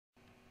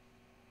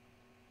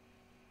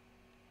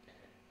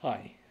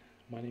Hi,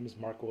 my name is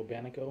Marco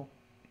Abanico,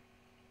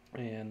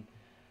 and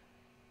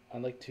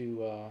I'd like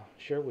to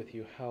share with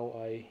you how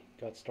I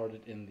got started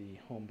in the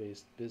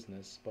home-based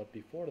business. But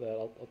before that,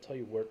 I'll tell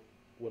you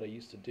what I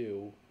used to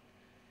do,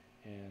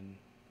 and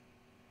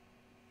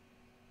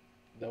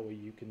that way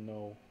you can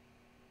know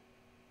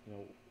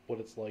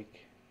what it's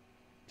like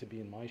to be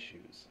in my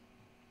shoes.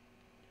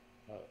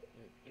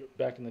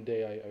 Back in the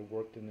day, I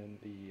worked in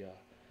the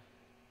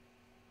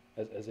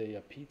as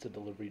a pizza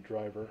delivery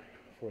driver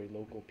for a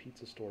local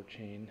pizza store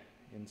chain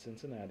in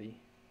Cincinnati,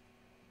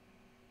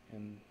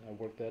 and I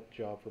worked that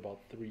job for about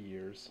 3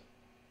 years,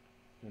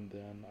 and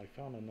then I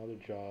found another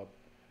job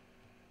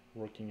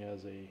working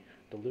as a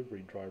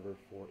delivery driver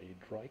for a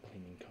dry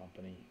cleaning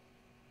company,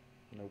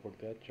 and I worked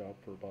that job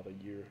for about a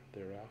year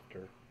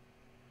thereafter.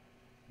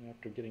 And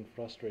after getting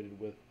frustrated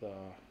with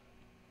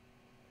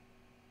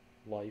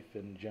life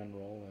in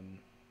general, and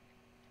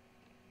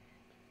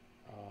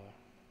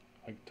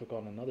I took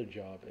on another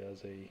job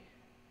as a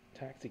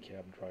taxi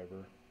cab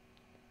driver,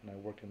 and I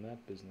worked in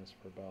that business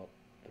for about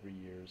 3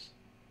 years.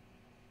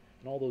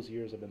 And all those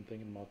years I've been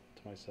thinking about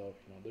to myself,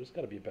 there's got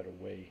to be a better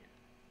way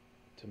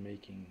to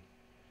making,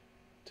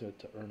 to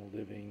earn a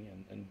living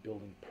and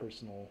building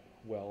personal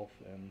wealth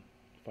and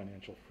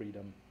financial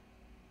freedom.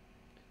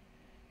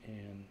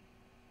 And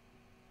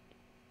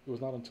it was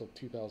not until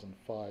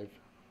 2005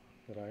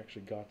 that I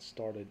actually got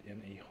started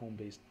in a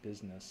home-based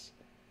business.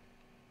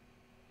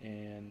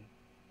 And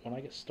when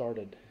I got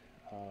started,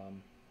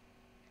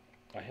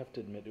 I have to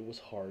admit it was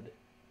hard.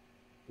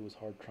 It was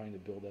hard trying to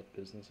build that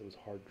business. It was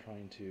hard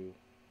trying to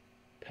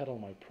peddle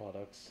my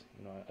products.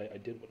 I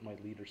did what my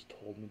leaders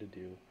told me to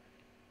do.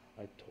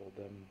 I told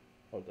them,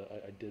 or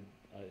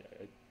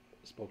I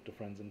spoke to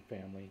friends and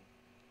family.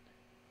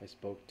 I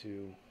spoke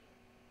to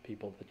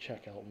people at the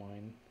checkout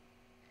line.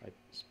 I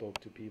spoke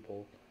to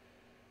people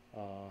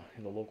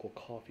in the local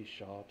coffee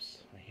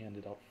shops. I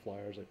handed out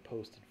flyers. I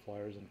posted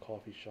flyers in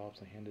coffee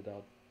shops. I handed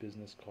out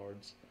business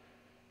cards,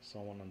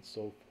 so on and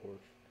so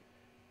forth.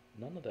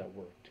 None of that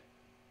worked,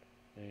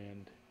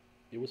 and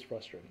it was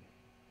frustrating.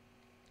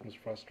 It was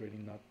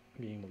frustrating not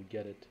being able to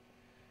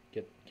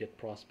get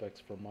prospects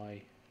for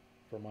my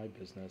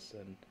business.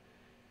 And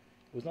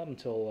it was not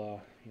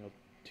until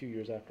 2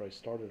 years after I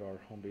started our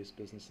home-based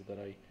business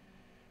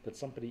that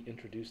somebody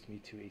introduced me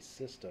to a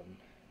system.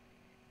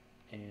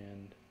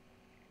 And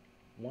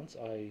once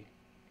I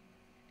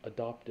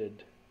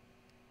adopted,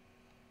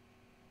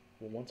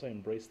 well, once I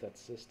embraced that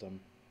system,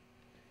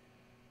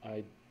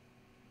 I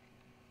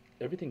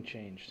everything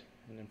changed,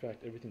 and in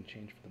fact everything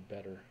changed for the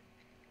better,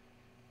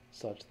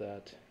 such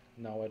that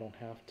now I don't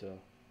have to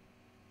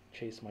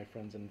chase my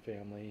friends and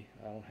family.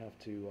 I don't have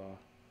to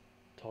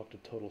talk to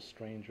total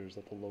strangers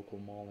at the local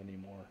mall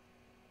anymore.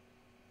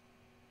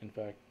 In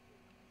fact,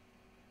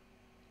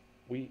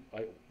 we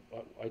I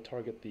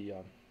target the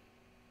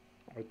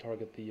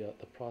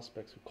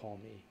prospects who call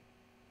me.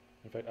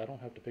 In fact, I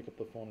don't have to pick up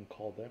the phone and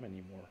call them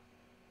anymore.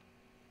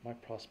 My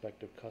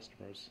prospective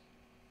customers,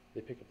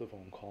 they pick up the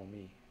phone and call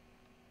me,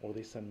 or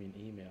they send me an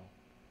email.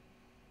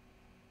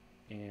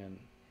 And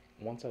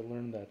once I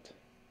learned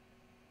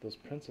those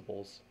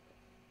principles,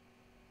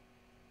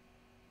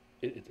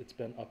 it's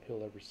been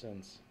uphill ever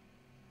since,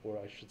 or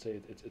I should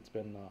say it's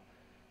been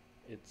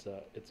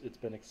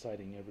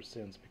exciting ever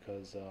since,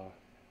 because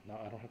now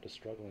I don't have to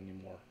struggle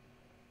anymore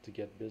to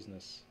get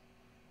business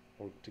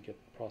or to get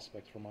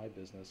prospects for my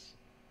business.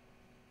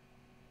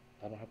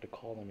 I don't have to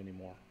call them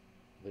anymore.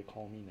 They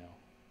call me now.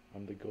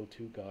 I'm the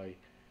go-to guy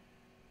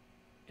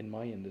in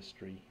my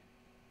industry,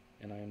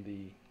 and I am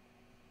the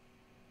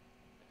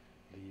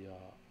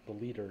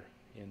leader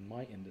in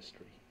my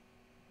industry.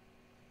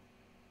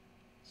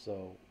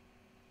 So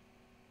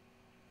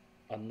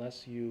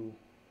unless you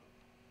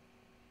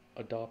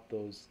adopt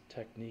those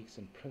techniques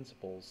and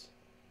principles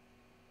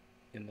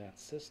in that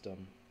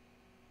system,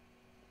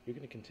 you're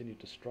going to continue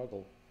to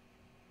struggle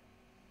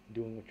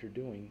doing what you're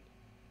doing,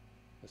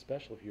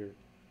 especially if you're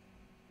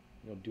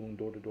doing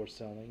door-to-door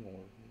selling, or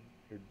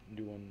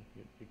you're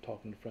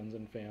talking to friends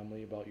and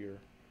family about your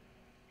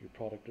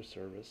product or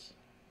service,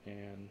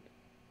 and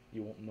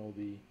you won't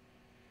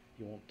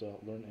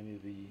learn any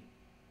of the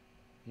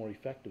more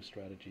effective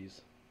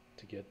strategies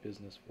to get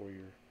business or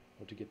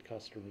to get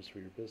customers for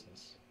your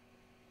business.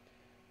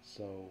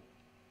 So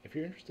if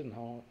you're interested in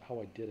how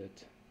I did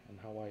it and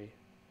how I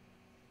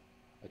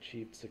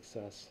achieved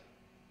success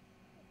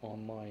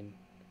online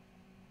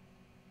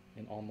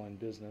in online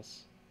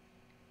business,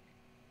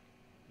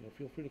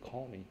 feel free to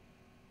call me,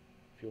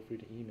 feel free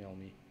to email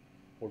me,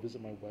 or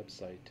visit my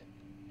website,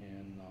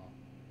 and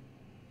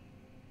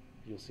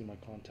you'll see my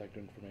contact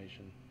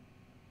information,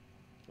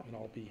 and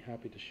I'll be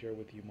happy to share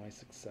with you my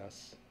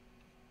success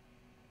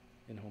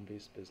in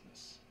home-based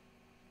business.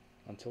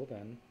 Until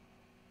then,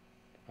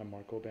 I'm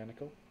Marco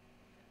Abanico.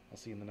 I'll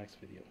see you in the next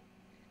video.